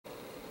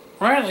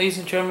Alright, ladies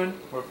and gentlemen,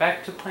 we're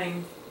back to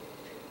playing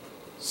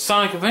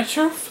Sonic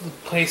Adventure for the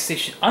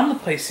PlayStation on the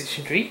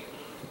PlayStation 3.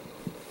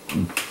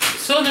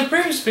 So in the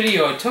previous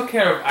video, I took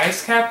care of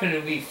Ice Cap,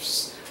 and we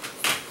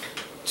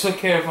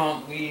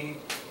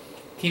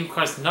came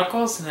across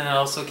Knuckles, and then I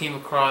also came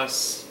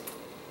across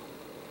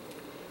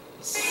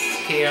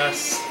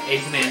Chaos,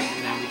 Eggman,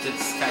 and then we did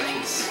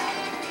Sketches.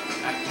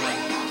 Act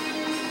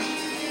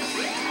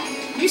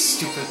 1. You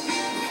stupid.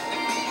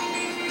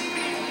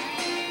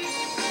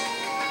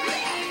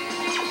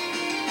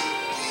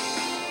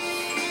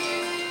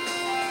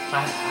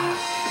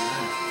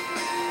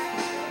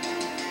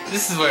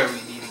 This is where we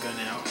need to go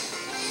now.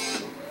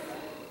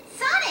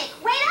 Sonic,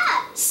 wait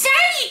up!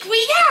 Sonic,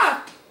 wait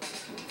up!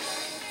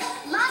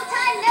 Long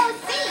time no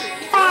see!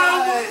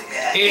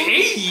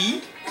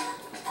 Hey!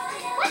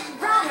 What's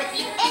wrong with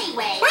you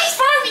anyway? What's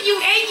wrong with you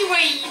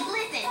anyway?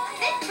 Listen,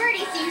 this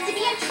birdie seems to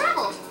be in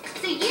trouble,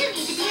 so you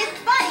need to be his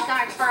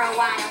bodyguard for a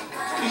while.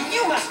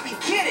 You must be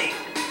kidding!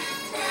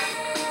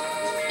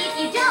 If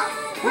you don't,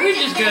 We're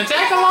just gonna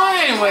tag along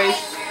anyways.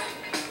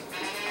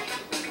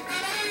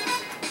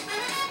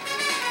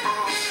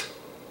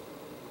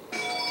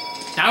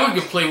 Now we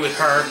can play with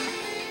her.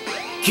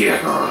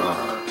 Get her!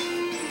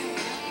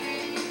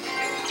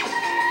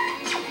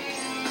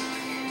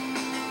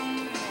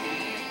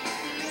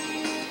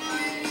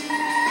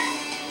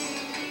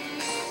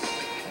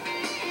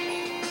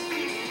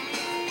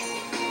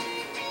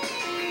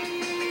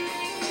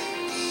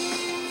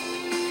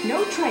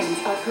 No trains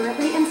are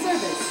currently in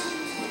service.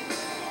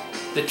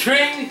 The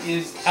train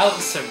is out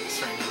of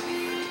service right now.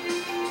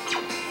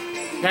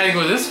 Gotta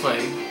go this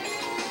way.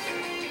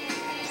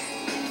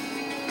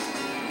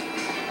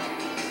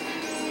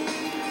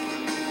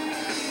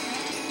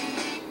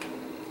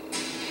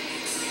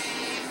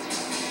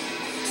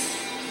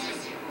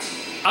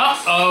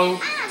 Uh-oh.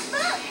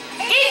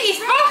 Hey,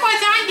 Smoke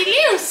was on the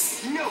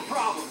loose! No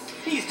problem.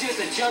 He's just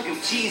a chunk of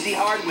cheesy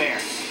hardware.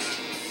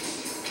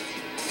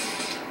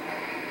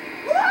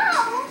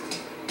 Whoa!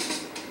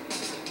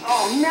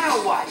 Oh,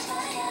 now what?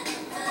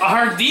 A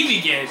hard D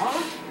again.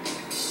 Huh?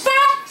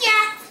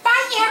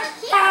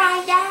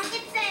 Fire!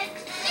 It says,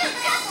 you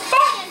got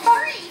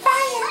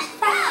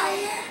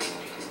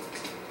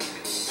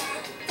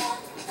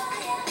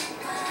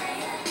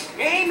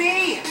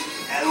Amy!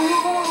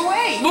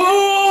 Wait!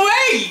 Whoa,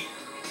 wait!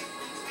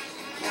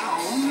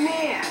 Oh,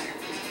 man.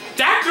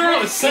 That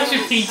girl is such a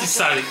pain to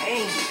Sonic.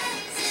 Pain.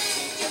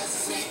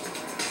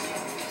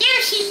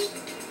 Yoshi!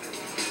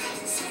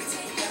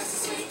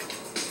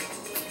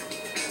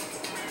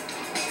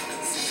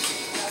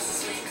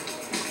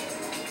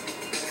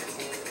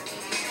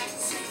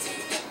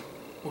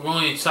 We're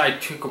going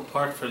inside Trickle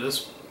Park for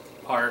this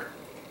part.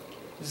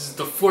 This is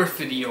the 4th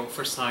video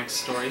for Sonic's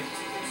story.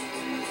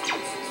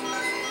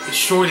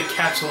 Destroy the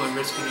capsule and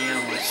rescue the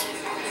animals.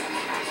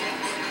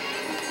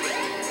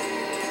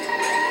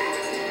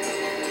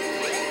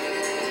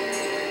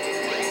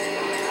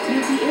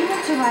 You'll be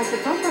able to ride the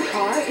bumper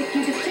car if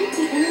you defeat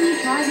the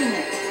enemy driving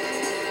it.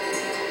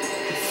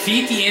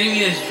 Defeat the enemy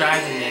that's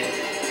driving it.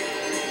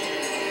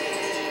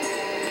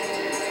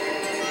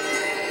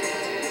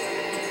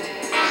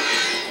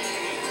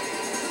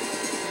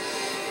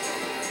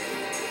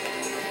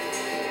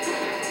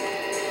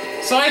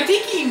 So I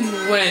think he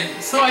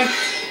went. So I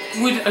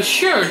would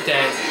assure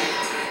that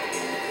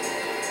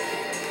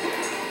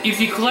if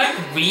you collect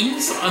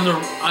rings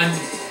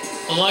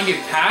along a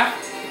path,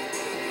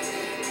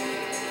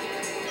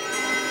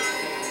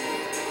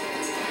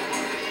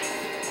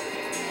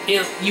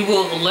 you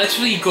will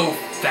literally go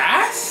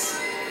fast.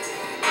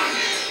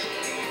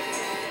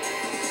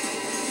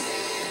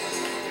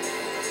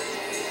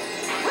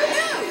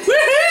 Woohoo!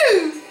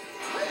 Woohoo!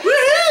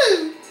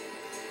 Woohoo!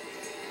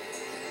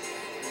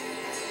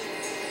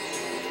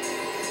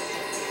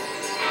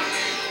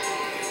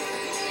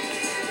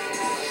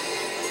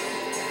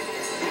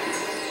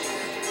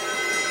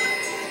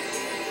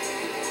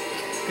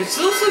 It's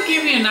also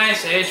giving you a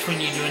nice edge when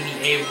you're doing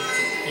the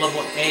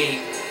level A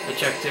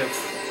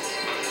objective.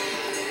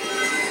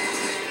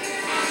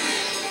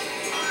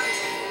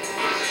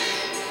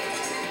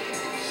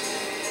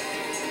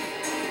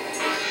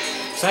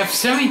 So I have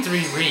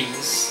 73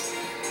 rings.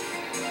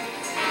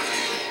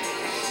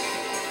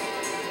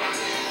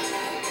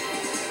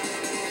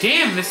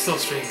 Damn, missed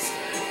those rings.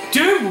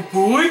 Damn,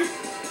 boy!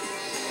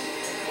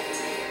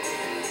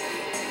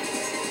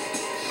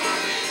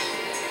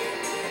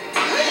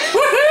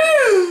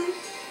 Woohoo!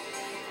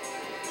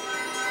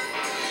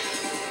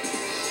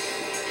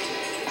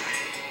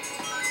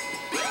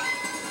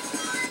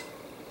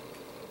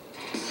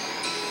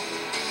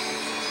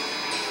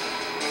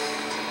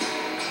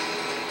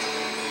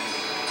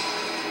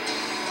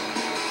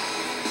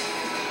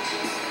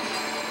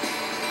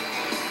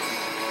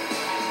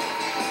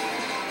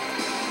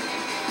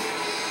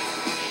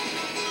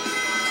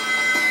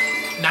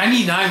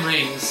 99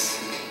 rings.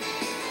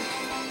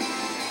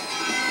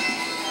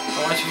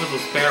 I'll watch you with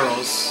those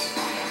barrels.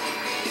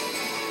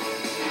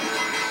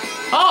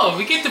 Oh,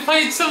 we get to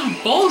play some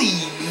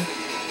bowling!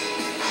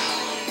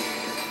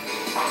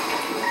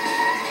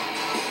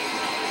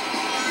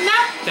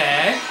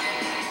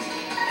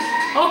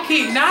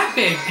 Okay, not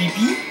bad,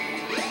 BB.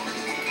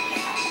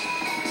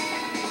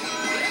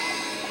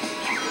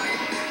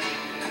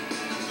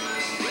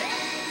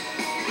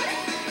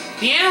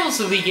 The animals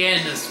that we get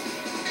in this...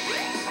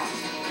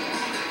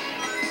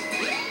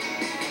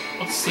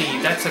 Let's see,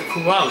 that's a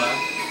koala.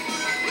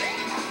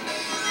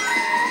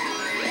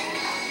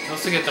 You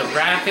also get the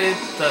rabbit,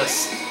 the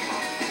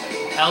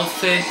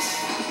elephant.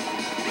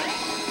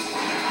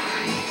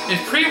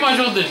 It's pretty much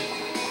all the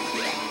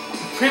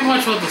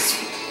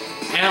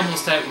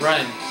animals that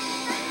run.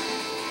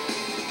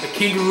 The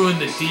kangaroo and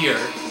the deer.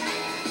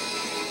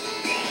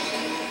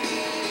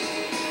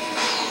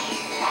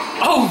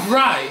 Oh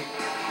right!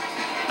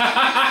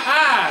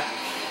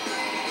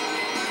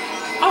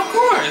 Of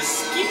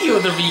course! Give me all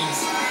the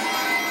rings.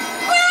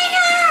 Why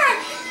not?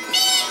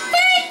 Big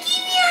Bang, give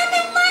me all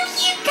the money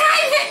you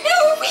got and no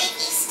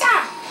wiggy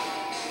stuff!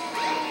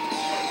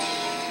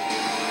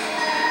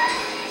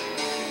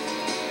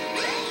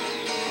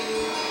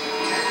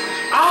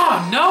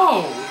 Oh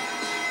no!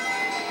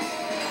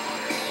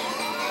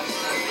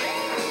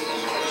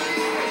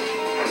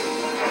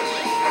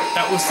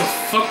 That was the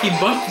fucking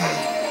button.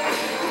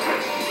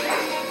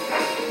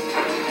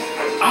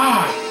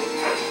 Ah!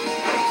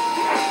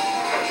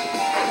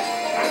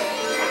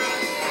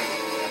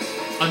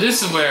 Oh,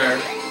 this is where...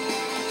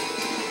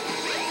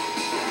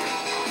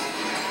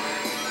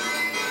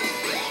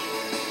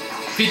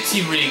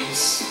 $50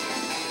 rings.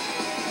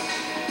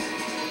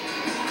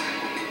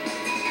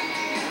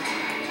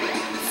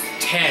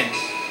 10.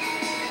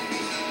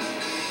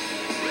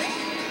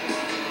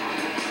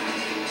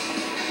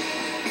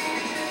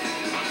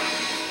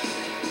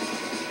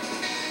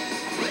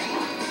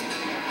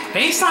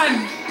 Based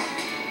on...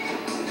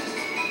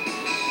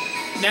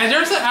 Now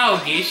there's an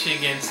allegation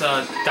against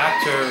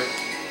Dr.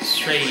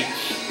 Strange.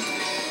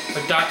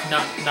 Or not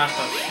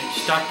Dr.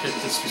 Strange, Dr.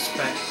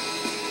 Disrespect.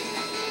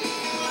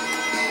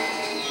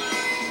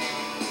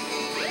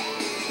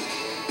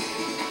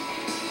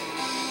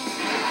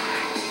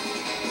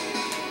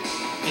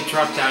 It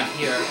dropped down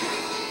here.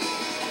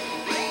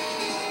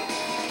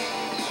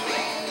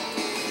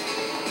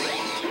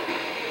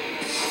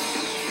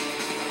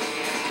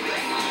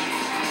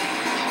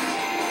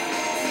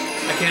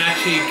 I can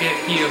actually get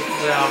here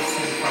without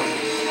seeing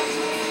problems.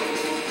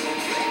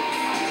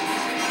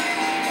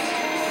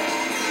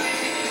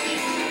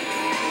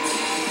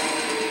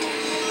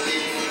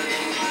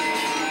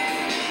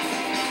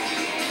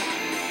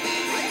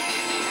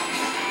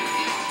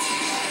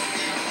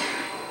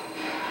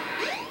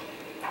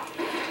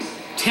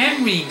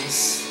 Ten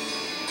rings.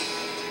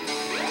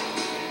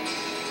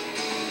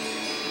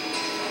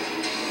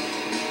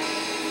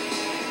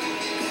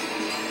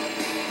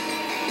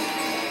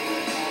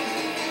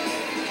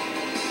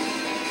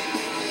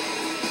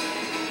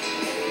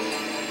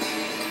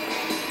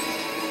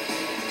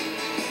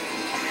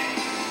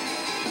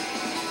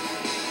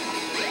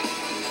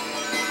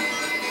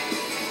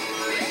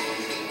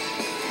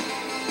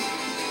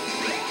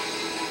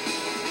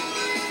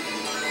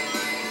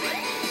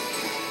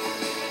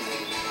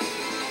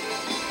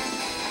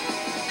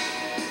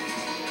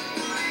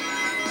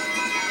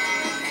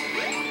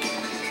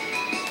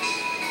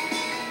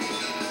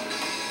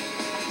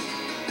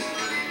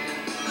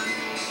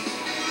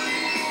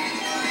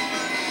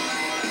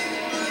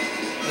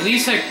 At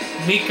least I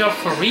make up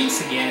for rings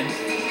again.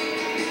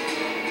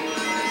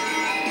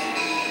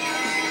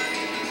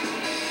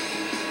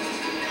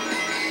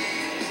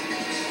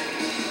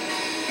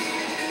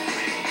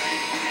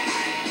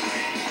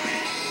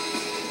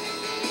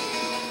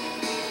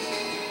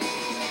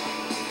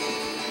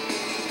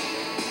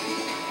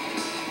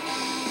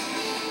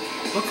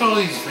 Look at all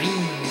these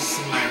rings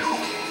in my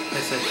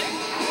possession.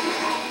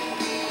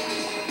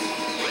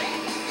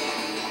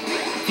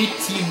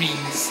 50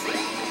 rings.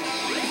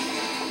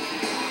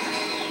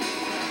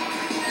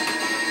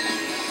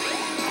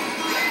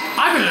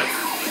 I'm gonna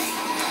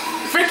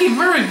freaking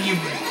murder you!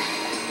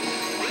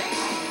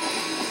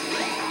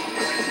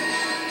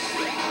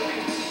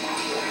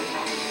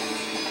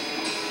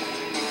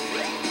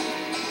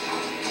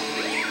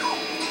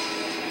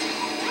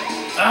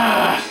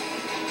 Ah!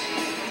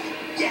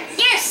 Yes!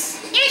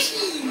 Yes!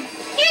 Yoshi!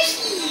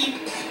 Yoshi!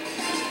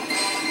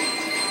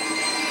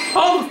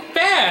 Oh,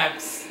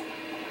 Babs!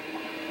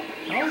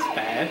 That was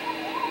bad.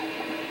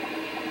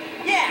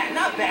 Yeah,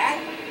 not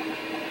bad.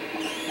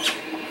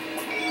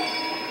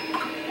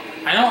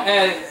 I don't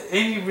add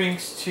any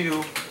rings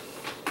to...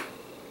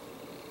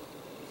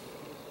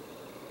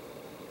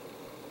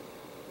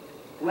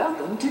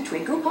 Welcome to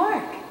Twinkle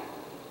Park.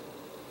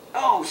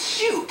 Oh,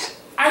 shoot!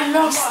 I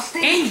lost Lost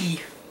it. Annie!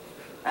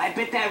 I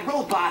bet that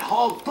robot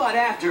hauled butt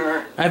after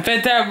her. I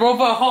bet that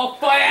robot hauled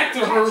butt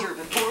after her! Catch her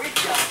before it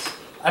does.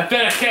 I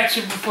better catch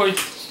it before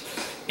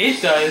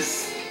it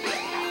does.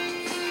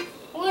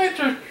 Well,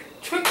 after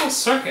Twinkle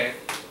Circuit.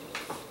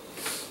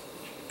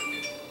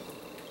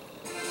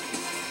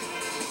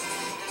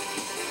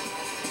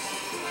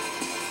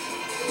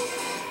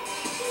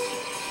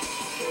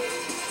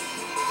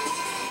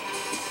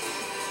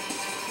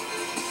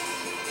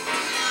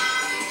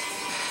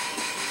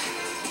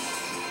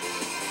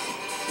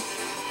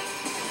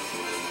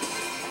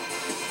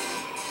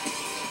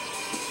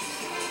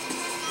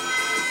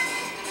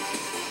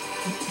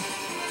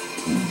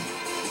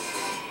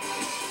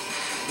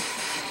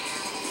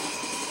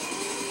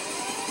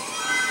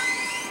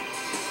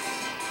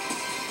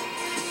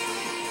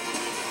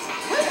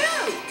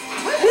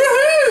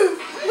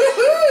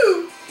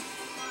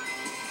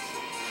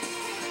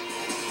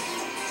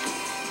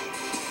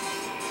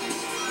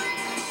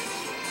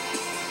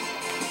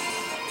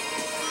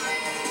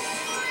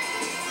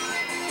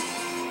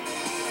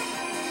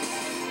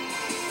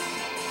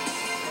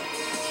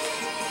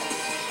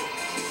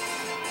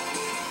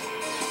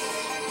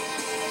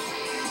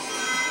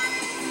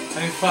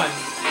 fun.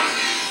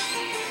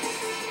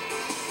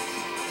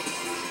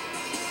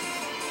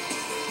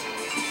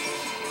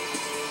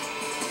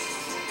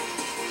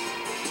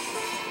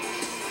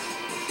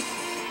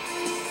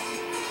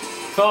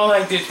 It's all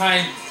like they're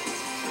trying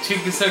to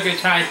Kusuga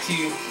trying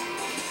to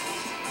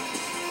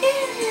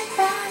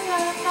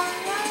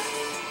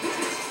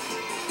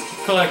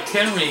collect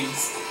 10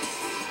 rings.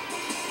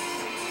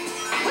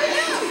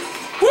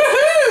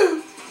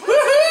 Woohoo!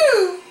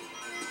 Woohoo!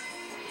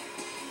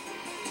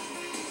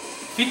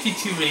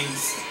 52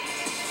 rings.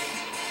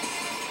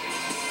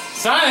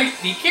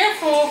 Sonic, be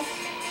careful!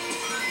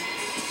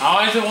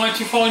 I don't want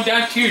you falling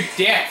down to your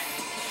death.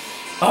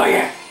 Oh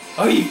yeah!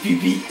 Oh you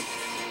BB!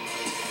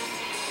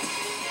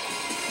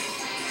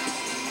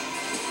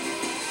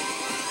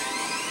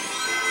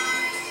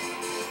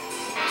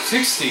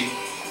 60.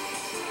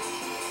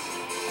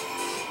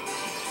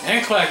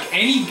 And collect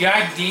any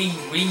goddamn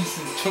rings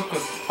and took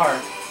us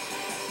apart.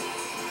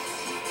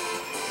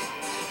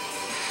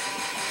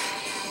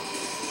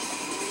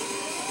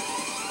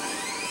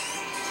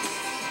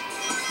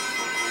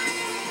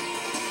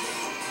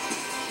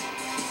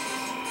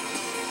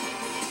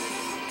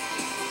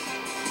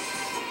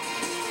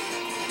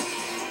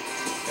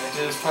 Gotta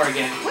do this part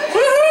again.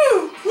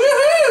 Woohoo!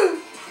 Woohoo!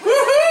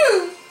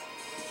 Woohoo!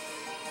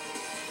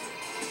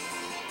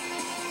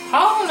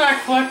 How am I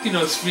not collecting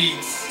those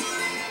rings?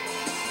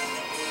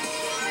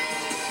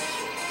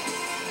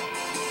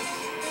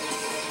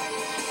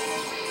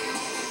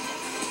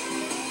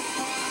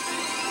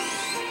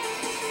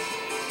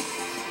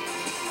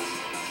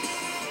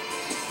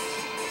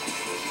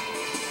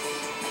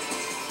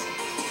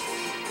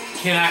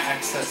 Can I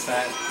access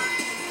that?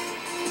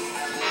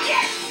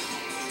 Yes!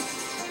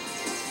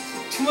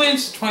 2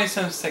 minutes and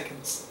 27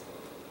 seconds.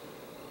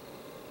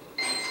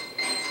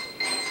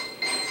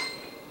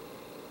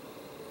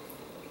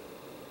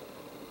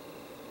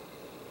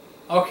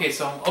 Okay,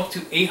 so I'm up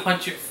to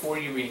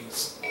 840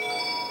 rings.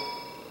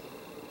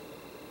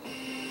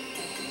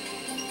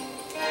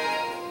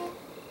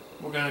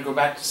 We're gonna go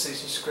back to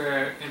Station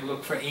Square and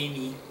look for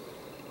Amy.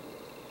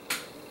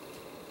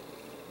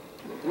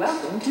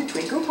 Welcome to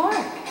Twinkle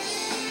Park.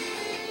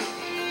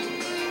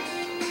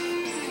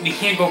 We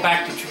can't go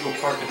back to Twinkle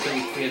Park until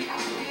we clear the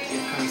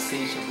upcoming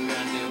stage that we're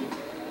gonna do.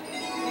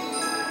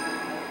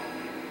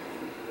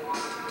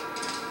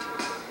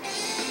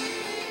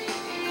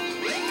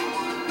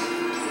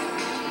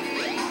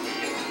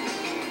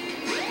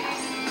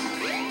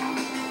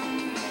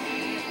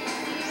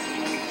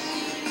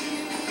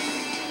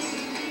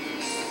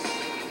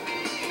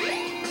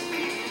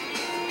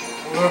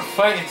 We're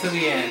fighting to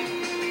the end.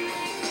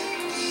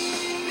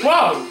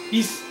 Whoa!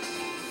 He's...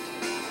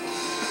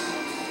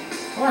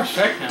 We're on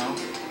strike now.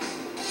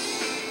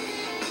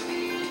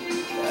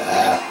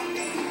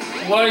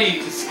 What are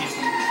you... Excuse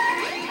me.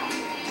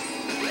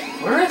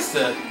 Where is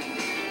the...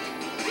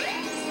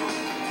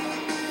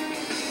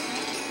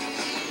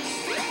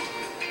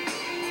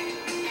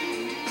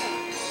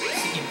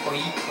 It's the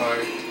employee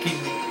card.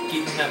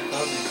 Getting that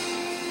building.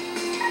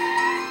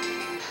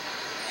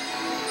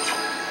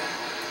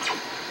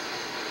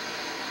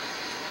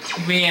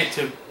 You may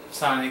enter,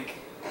 Sonic.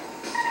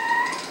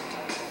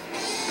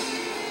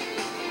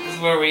 This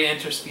is where we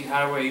enter Speed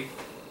Highway.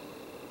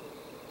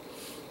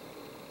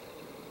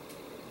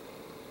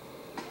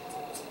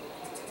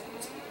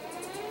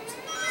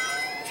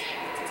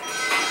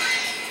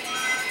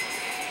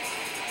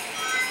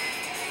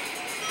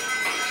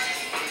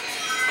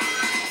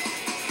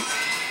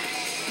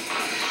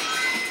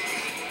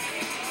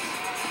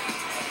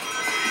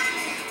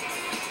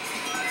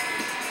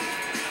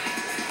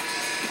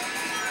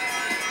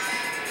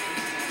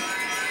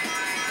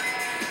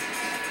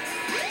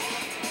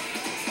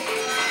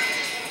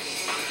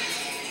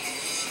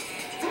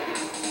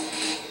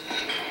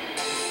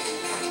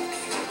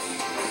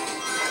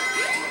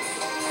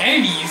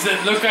 Enemies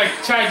that look like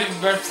try to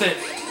represent.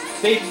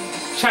 They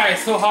try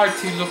so hard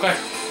to look like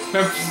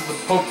members of the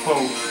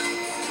Popo.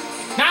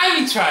 Not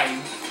even trying.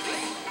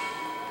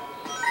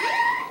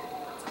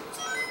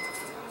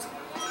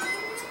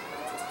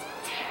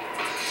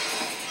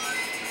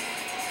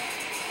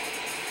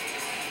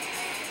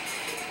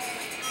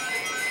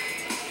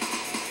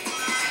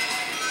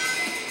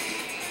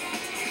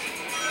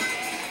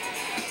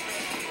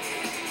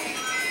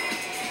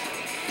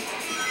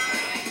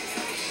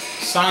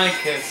 Sonic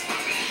has.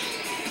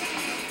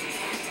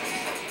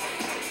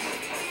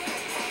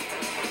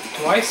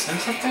 Do I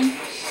sense something?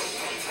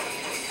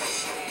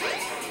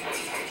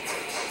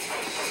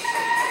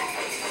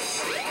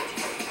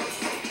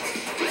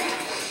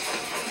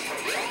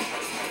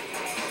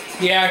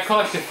 Yeah, I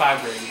collected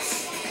 5 rings.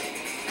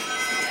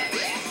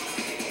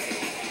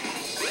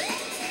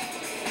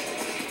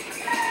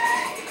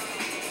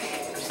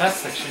 There's that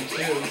section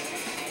too.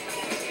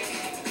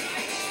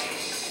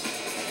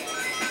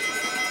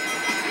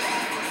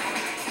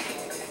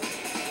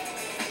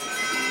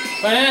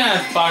 But I didn't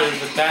have bothered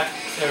with that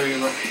area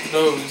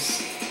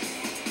goes.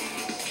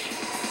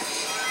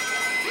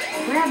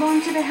 Grab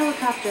onto the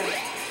helicopter.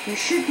 You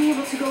should be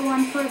able to go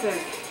on further.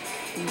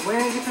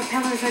 Beware the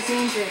propellers are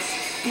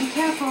dangerous. Be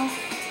careful.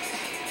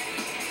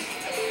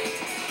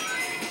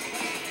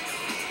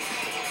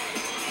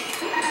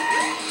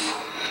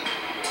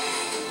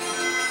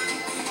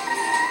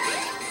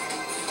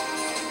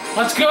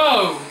 Let's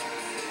go!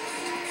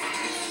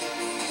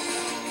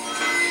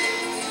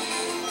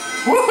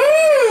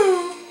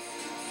 Woohoo!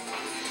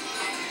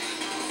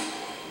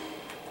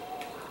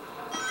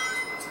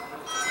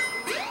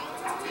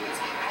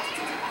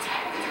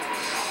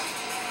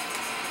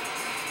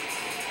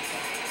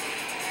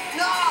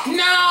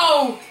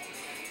 No!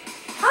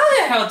 How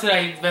the hell did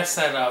I mess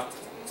that up?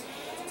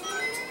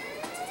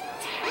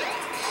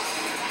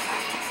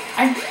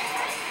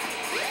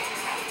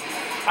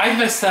 I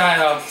messed that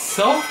up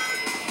so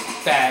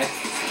bad.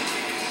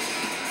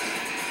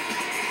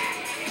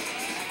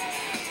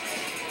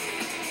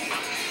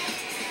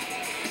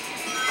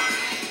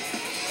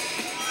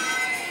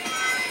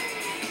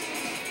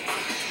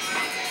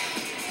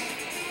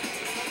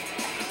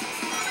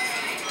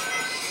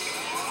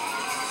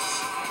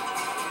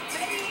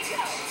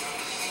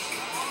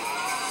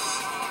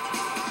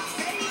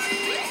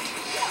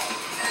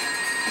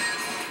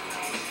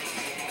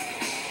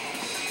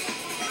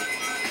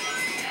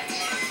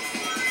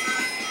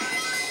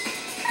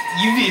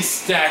 UV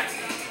stack.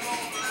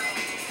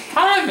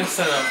 How did I mess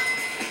that up?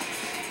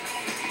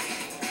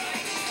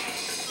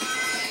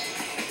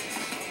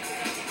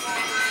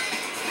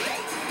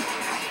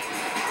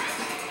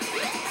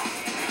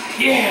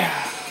 Yeah!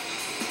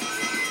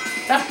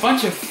 That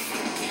bunch of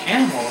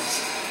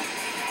animals.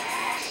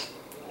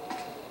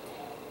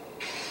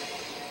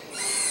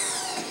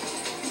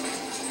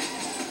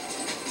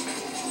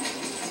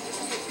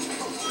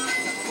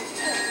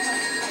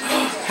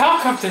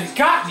 Helicopter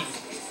got me!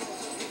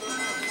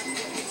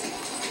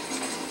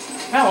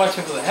 Now watch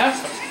out for the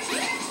helicopter.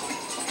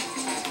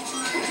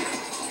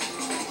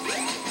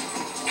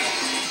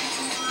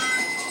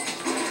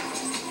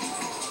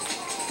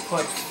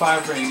 Collect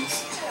 5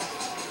 rings.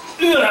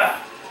 Ugh!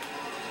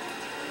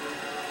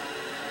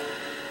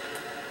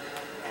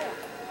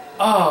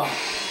 Oh.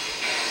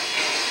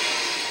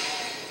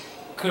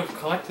 Could have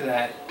collected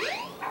that.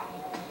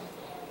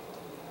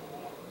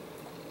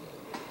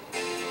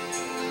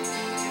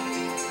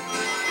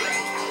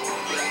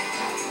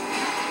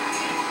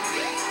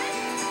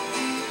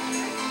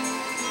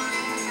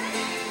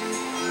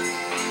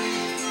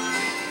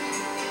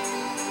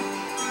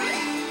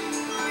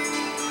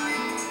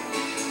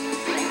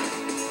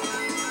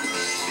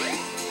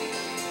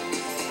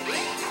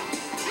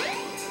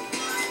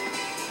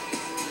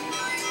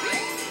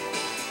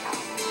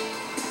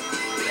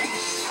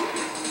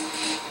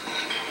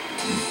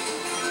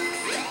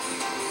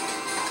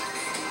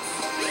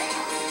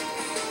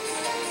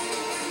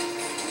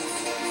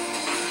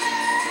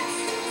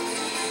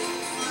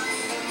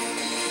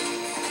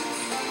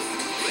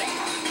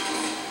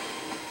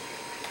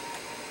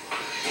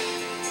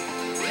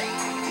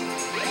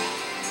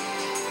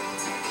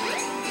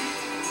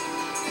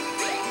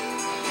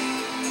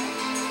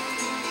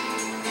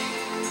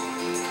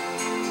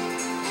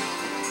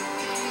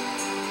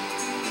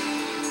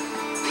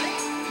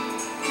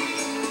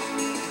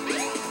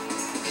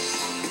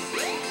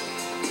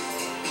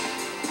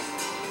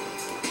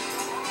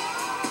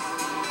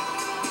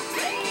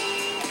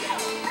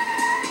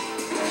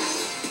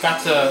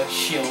 Got the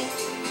shield.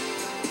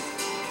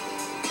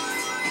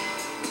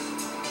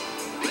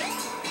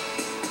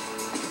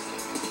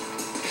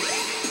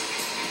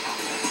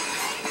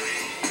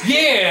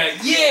 Yeah!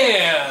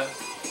 Yeah!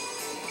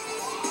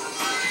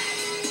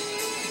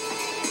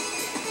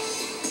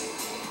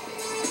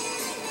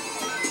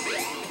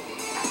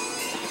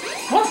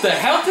 What the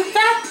hell did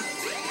that?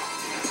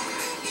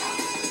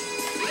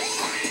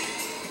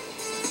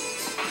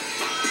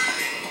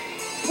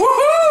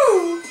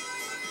 Woohoo!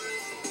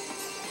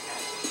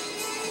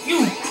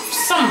 You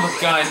son of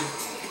a gun!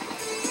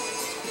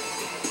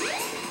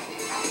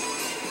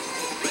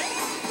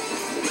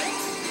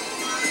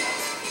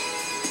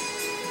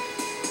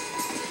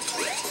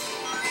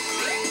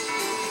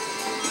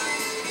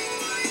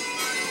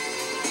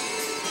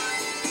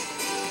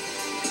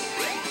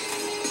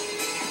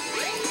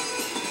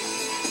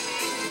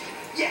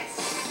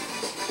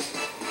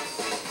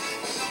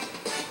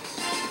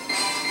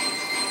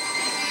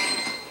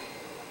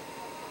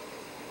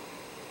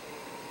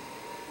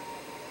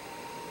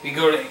 We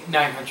go to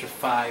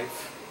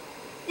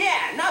 905.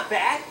 Yeah, not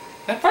bad.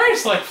 That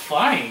bird's like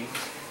flying.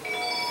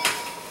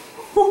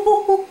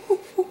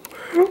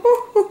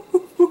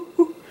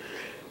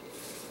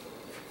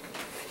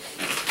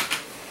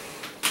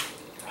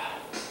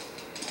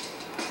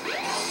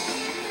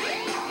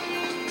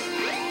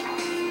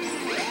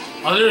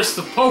 Oh, there's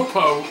the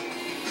Popo.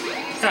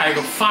 Gotta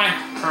go find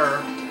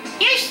her.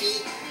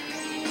 Yoshi!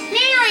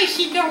 There I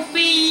see no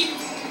babe!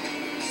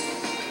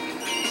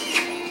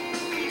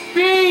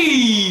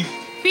 Babe!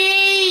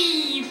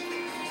 Babe!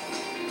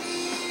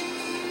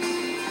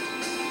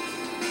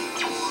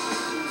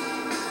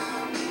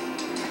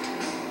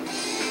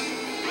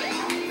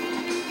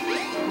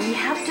 We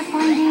have to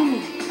find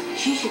Amy.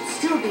 She should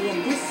still be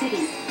in this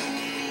city.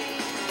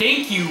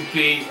 Thank you,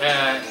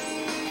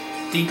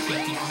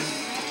 Dinky.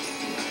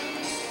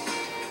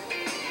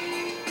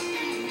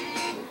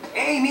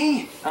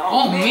 Amy!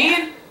 Oh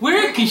man,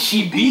 where could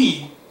she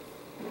be?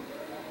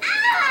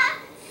 Ah!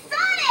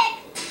 Sonic!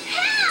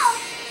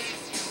 Help!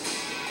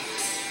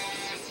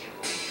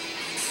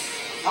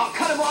 I'll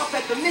cut him off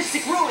at the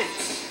Mystic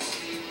Ruins.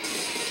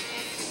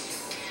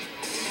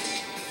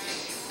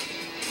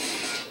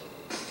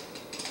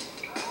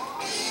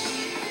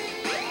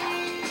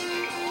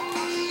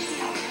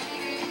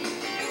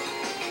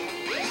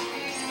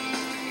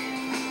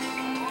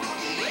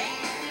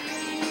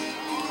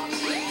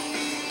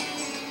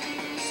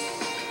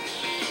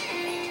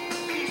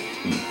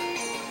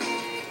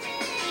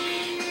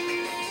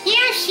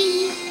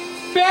 Yoshi!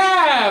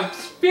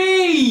 Babs,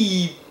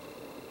 babe.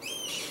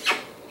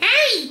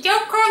 Hey,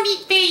 don't call me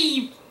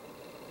babe!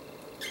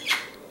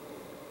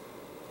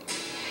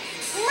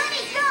 Let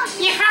me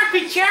go, You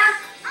happy jerk!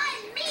 I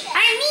mean it! I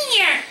mean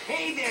it!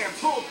 Hey there,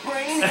 Bolt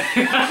Brain!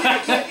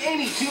 Get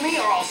Amy to me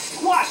or I'll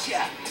squash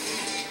ya!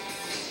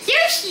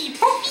 Yoshi,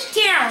 put me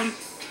down!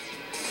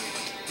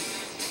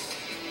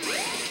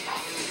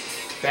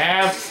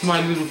 Babs,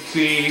 my little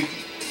babe.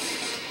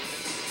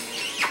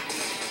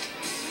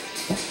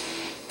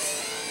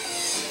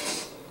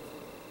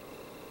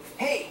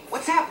 Hey,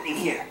 what's happening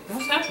here?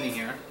 What's happening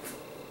here?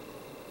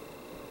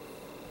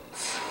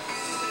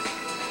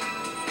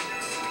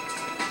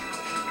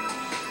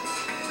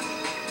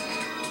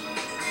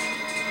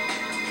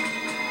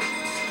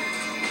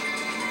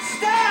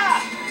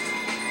 Stop!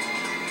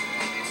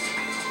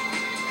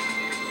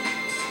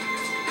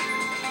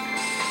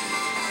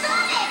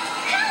 Sonic,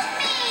 help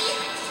me!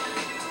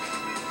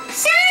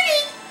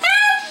 Sonic,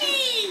 help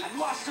me! I've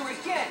lost her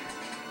again!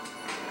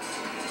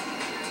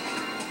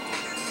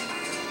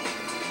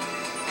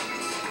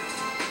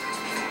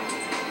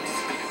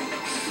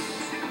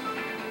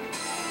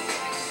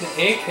 The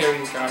egg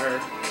carrier got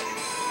her.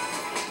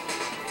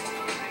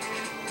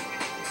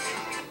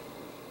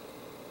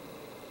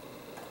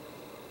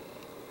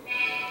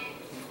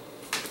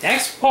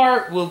 Next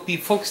part, we'll be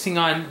focusing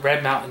on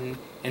Red Mountain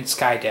and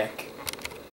Skydeck.